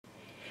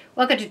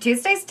Welcome to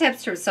Tuesday's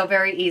Tips from So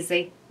Very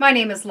Easy. My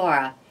name is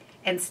Laura,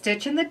 and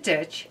Stitch in the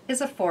Ditch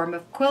is a form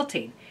of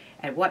quilting.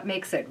 And what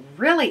makes it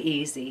really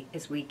easy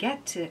is we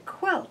get to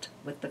quilt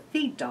with the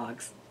feed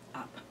dogs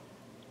up.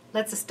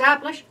 Let's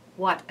establish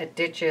what a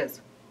ditch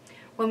is.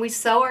 When we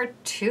sew our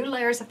two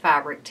layers of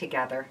fabric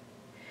together,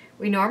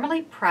 we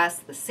normally press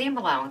the seam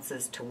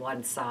allowances to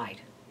one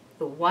side.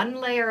 The one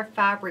layer of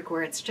fabric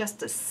where it's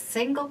just a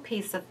single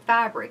piece of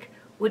fabric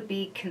would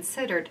be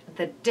considered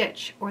the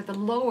ditch or the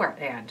lower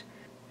end.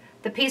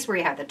 The piece where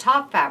you have the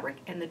top fabric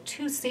and the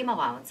two seam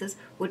allowances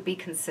would be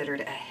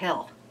considered a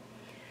hill.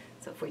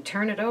 So if we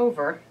turn it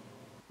over,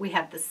 we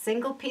have the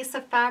single piece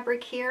of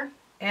fabric here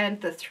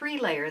and the three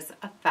layers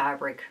of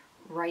fabric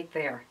right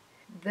there.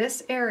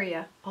 This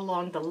area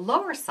along the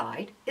lower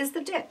side is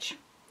the ditch.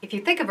 If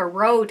you think of a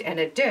road and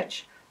a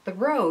ditch, the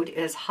road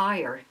is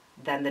higher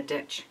than the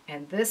ditch.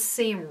 And this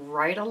seam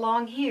right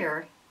along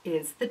here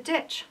is the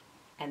ditch.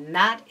 And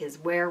that is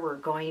where we're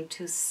going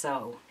to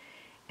sew.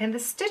 And the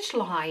stitch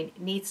line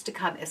needs to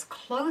come as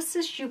close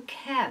as you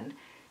can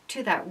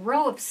to that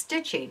row of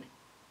stitching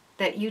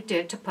that you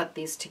did to put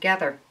these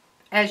together.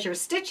 As you're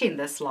stitching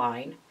this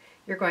line,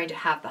 you're going to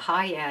have the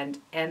high end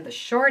and the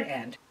short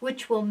end,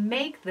 which will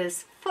make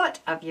this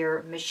foot of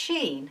your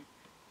machine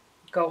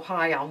go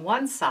high on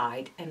one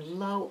side and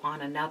low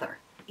on another.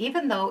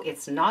 Even though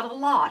it's not a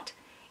lot,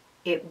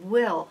 it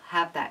will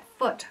have that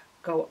foot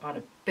go on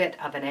a bit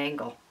of an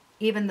angle.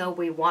 Even though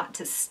we want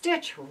to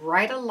stitch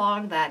right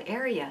along that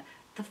area,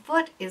 the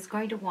foot is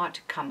going to want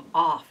to come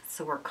off,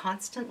 so we're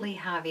constantly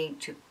having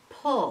to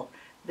pull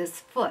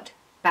this foot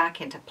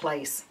back into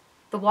place.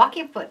 The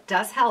walking foot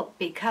does help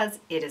because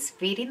it is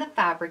feeding the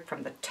fabric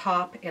from the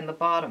top and the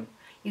bottom.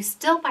 You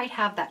still might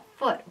have that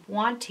foot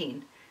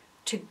wanting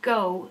to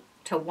go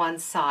to one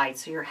side,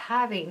 so you're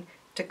having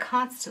to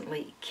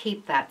constantly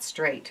keep that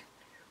straight.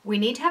 We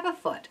need to have a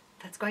foot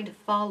that's going to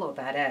follow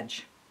that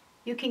edge.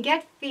 You can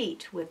get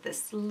feet with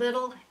this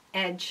little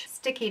edge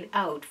sticking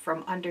out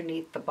from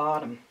underneath the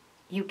bottom.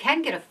 You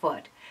can get a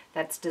foot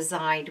that's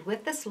designed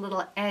with this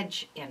little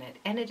edge in it,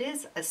 and it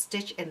is a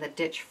stitch in the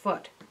ditch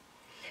foot.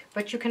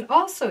 But you can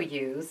also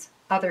use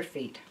other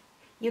feet.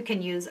 You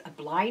can use a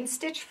blind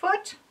stitch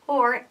foot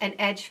or an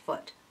edge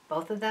foot.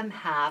 Both of them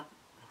have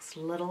those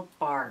little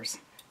bars.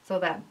 So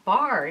that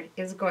bar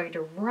is going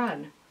to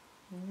run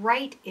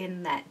right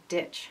in that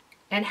ditch.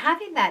 And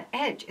having that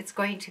edge, it's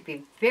going to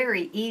be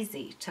very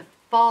easy to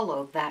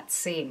follow that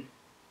seam.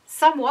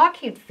 Some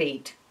walking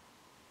feet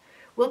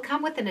will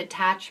come with an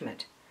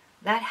attachment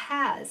that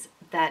has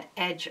that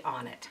edge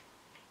on it.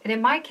 And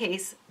in my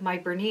case, my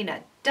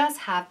Bernina does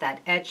have that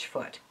edge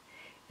foot.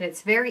 And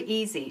it's very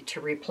easy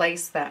to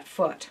replace that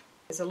foot.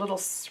 There's a little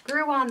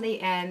screw on the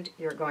end.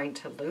 You're going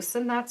to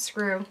loosen that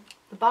screw.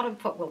 The bottom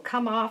foot will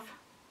come off,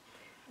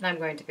 and I'm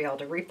going to be able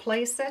to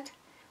replace it.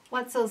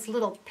 Once those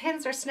little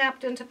pins are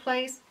snapped into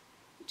place,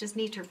 you just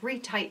need to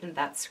retighten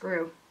that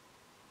screw.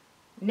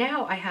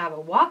 Now I have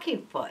a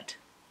walking foot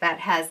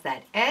that has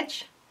that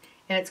edge,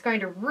 and it's going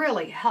to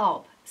really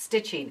help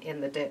stitching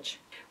in the ditch.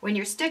 When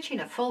you're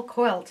stitching a full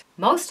quilt,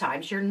 most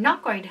times you're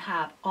not going to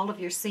have all of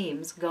your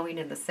seams going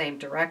in the same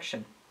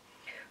direction.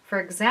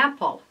 For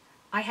example,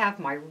 I have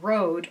my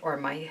road or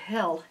my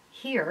hill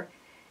here,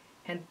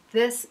 and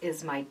this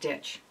is my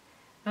ditch.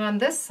 And on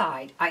this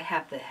side, I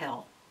have the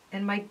hill,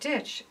 and my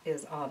ditch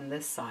is on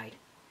this side.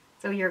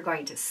 So you're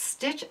going to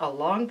stitch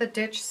along the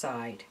ditch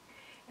side,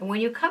 and when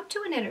you come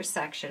to an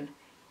intersection,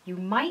 you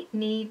might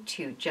need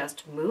to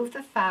just move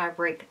the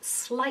fabric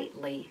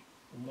slightly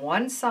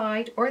one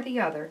side or the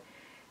other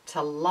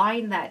to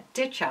line that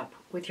ditch up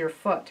with your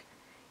foot,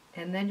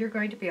 and then you're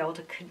going to be able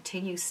to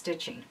continue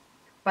stitching.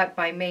 But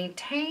by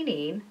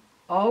maintaining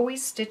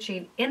always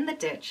stitching in the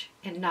ditch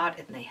and not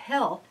in the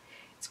hill,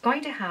 it's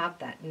going to have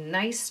that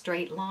nice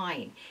straight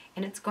line,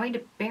 and it's going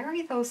to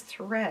bury those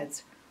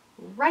threads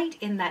right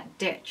in that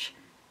ditch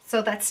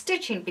so that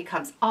stitching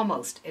becomes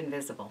almost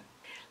invisible.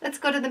 Let's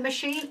go to the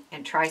machine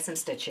and try some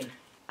stitching.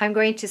 I'm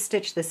going to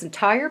stitch this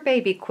entire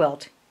baby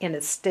quilt in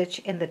a stitch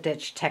in the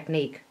ditch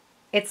technique.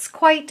 It's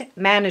quite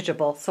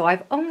manageable, so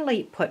I've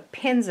only put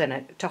pins in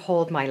it to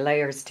hold my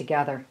layers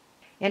together.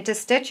 And to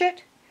stitch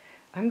it,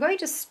 I'm going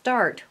to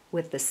start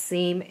with the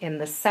seam in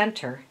the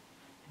center,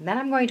 and then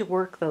I'm going to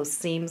work those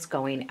seams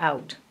going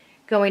out.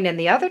 Going in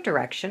the other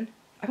direction,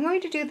 I'm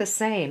going to do the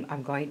same.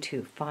 I'm going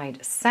to find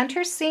a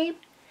center seam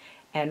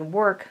and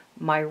work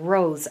my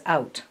rows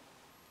out.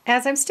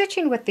 As I'm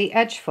stitching with the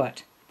edge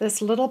foot,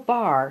 this little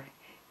bar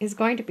is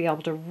going to be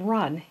able to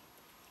run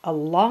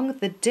along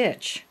the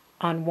ditch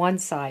on one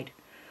side.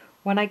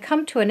 When I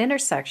come to an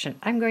intersection,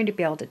 I'm going to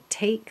be able to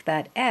take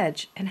that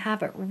edge and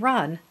have it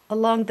run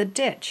along the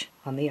ditch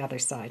on the other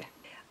side.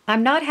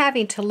 I'm not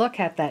having to look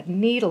at that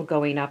needle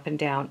going up and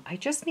down. I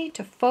just need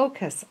to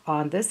focus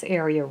on this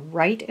area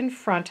right in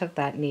front of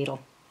that needle.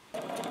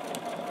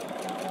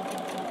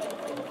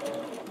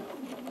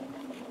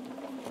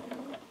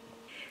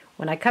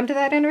 When I come to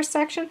that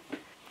intersection,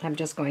 I'm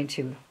just going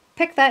to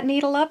pick that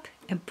needle up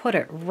and put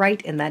it right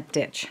in that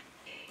ditch.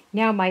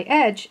 Now my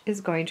edge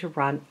is going to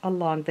run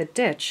along the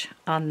ditch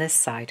on this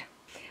side.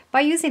 By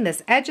using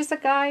this edge as a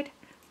guide,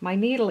 my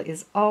needle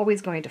is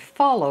always going to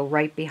follow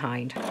right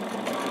behind.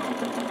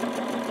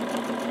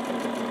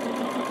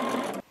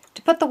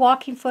 To put the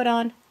walking foot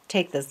on,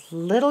 take this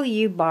little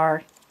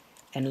U-bar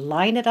and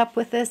line it up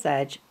with this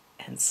edge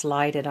and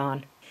slide it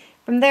on.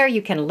 From there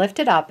you can lift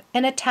it up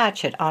and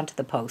attach it onto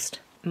the post.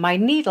 My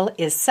needle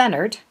is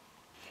centered,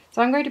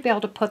 so I'm going to be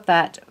able to put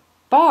that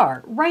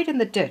bar right in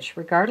the ditch,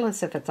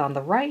 regardless if it's on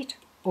the right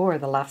or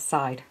the left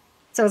side.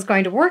 So it's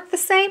going to work the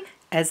same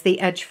as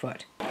the edge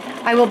foot.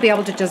 I will be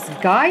able to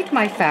just guide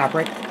my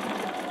fabric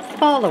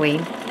following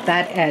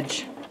that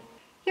edge.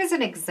 Here's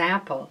an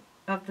example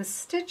of the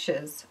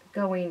stitches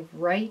going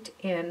right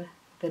in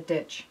the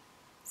ditch.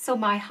 So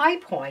my high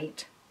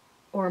point,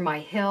 or my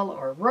hill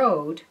or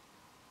road,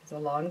 is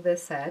along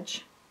this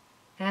edge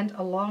and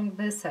along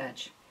this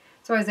edge.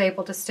 So I was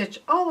able to stitch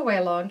all the way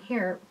along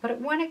here, but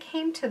when it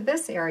came to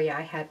this area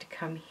I had to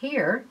come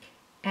here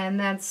and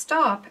then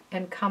stop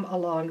and come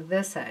along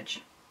this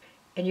edge.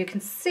 And you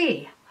can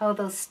see how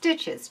those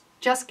stitches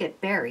just get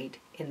buried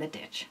in the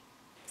ditch.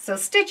 So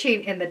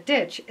stitching in the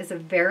ditch is a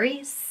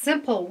very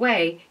simple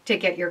way to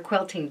get your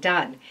quilting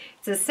done.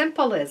 It's as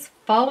simple as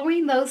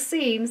following those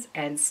seams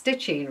and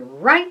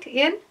stitching right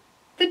in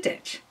the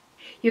ditch.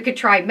 You can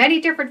try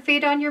many different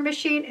feet on your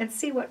machine and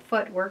see what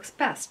foot works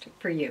best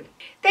for you.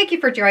 Thank you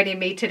for joining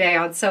me today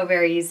on Sew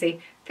Very Easy.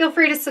 Feel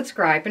free to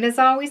subscribe, and as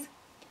always,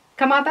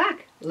 come on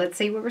back. Let's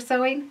see what we're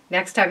sewing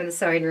next time in the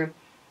sewing room.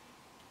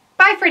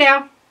 Bye for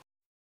now.